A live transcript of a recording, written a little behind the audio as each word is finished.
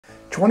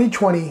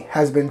2020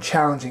 has been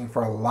challenging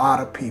for a lot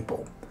of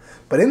people.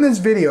 But in this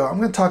video, I'm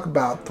going to talk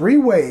about 3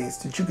 ways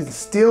that you can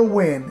still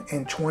win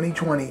in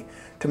 2020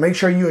 to make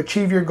sure you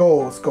achieve your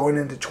goals going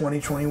into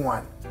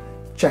 2021.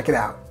 Check it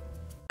out.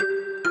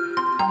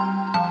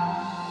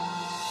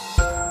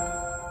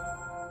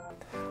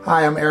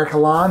 Hi, I'm Eric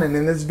Halan, and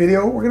in this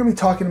video, we're going to be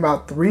talking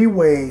about 3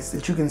 ways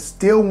that you can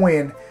still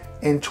win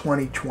in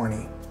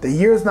 2020. The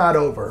year's not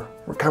over.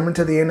 We're coming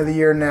to the end of the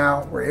year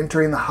now. We're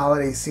entering the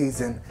holiday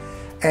season.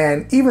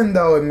 And even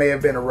though it may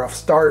have been a rough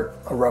start,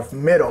 a rough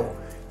middle,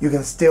 you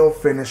can still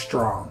finish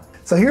strong.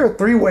 So here are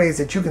 3 ways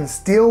that you can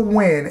still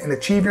win and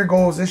achieve your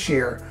goals this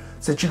year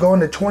so that you go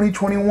into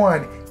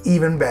 2021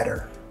 even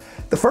better.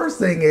 The first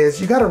thing is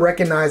you got to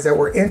recognize that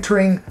we're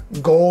entering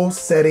goal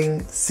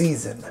setting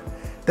season.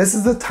 This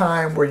is the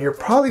time where you're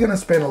probably going to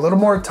spend a little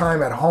more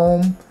time at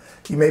home.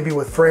 You may be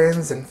with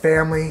friends and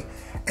family,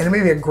 and it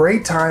may be a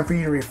great time for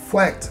you to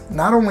reflect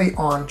not only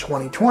on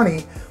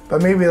 2020,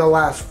 but maybe the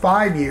last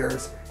 5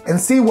 years and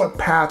see what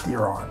path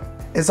you're on.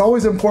 It's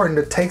always important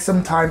to take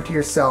some time to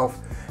yourself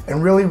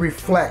and really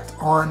reflect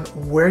on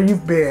where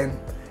you've been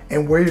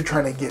and where you're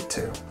trying to get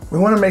to. We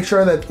want to make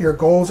sure that your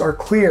goals are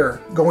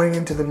clear going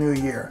into the new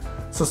year.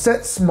 So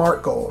set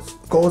SMART goals,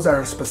 goals that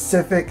are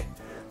specific,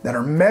 that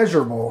are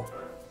measurable,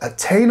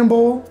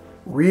 attainable,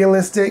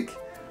 realistic,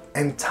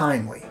 and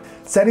timely.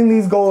 Setting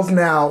these goals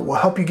now will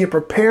help you get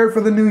prepared for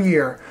the new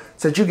year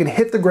so that you can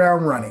hit the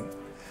ground running.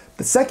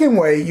 The second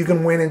way you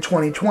can win in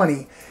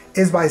 2020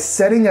 is by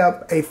setting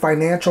up a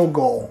financial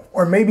goal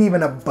or maybe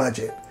even a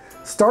budget.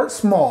 Start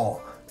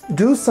small.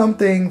 Do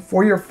something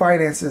for your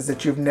finances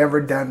that you've never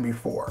done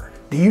before.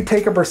 Do you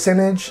take a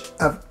percentage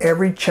of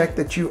every check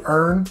that you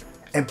earn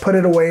and put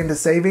it away into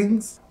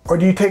savings? Or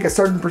do you take a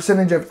certain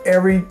percentage of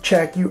every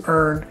check you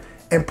earn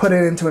and put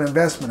it into an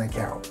investment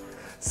account?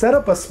 Set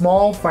up a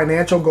small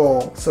financial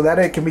goal so that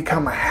it can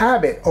become a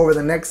habit over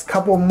the next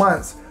couple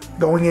months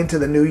going into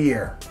the new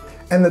year.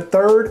 And the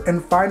third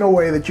and final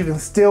way that you can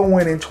still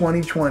win in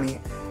 2020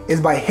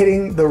 is by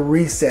hitting the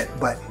reset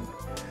button.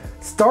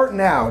 Start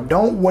now.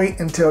 Don't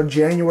wait until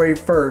January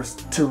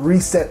 1st to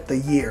reset the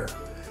year.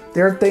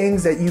 There are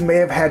things that you may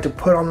have had to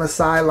put on the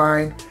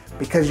sideline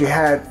because you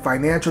had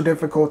financial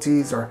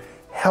difficulties or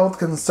health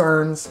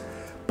concerns,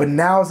 but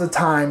now is the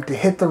time to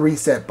hit the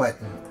reset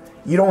button.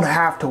 You don't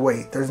have to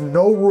wait. There's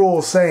no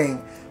rule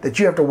saying that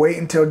you have to wait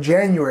until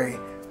January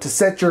to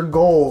set your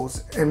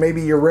goals and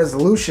maybe your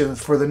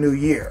resolutions for the new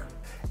year.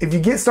 If you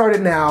get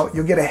started now,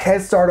 you'll get a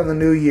head start on the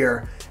new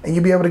year and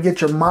you'll be able to get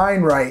your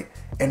mind right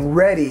and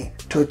ready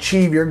to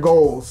achieve your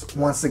goals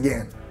once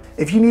again.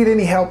 If you need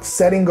any help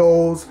setting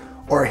goals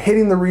or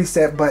hitting the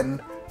reset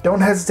button,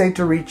 don't hesitate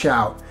to reach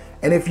out.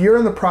 And if you're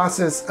in the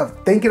process of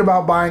thinking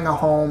about buying a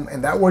home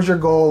and that was your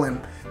goal and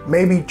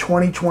maybe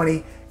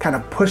 2020 kind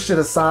of pushed it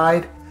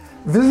aside,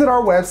 visit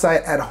our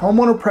website at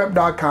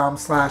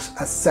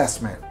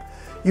homeownerprep.com/assessment.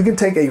 You can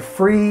take a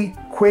free,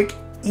 quick,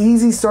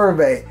 easy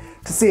survey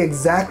to see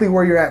exactly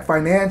where you're at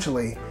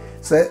financially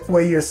so that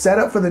way you're set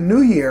up for the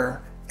new year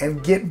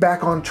and get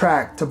back on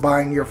track to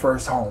buying your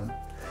first home.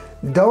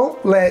 Don't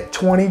let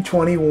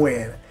 2020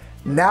 win.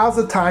 Now's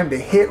the time to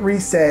hit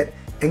reset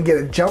and get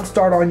a jump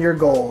start on your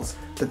goals.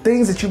 The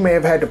things that you may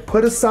have had to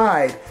put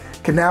aside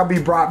can now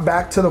be brought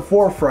back to the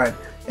forefront,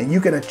 and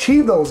you can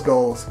achieve those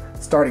goals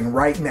starting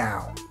right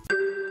now.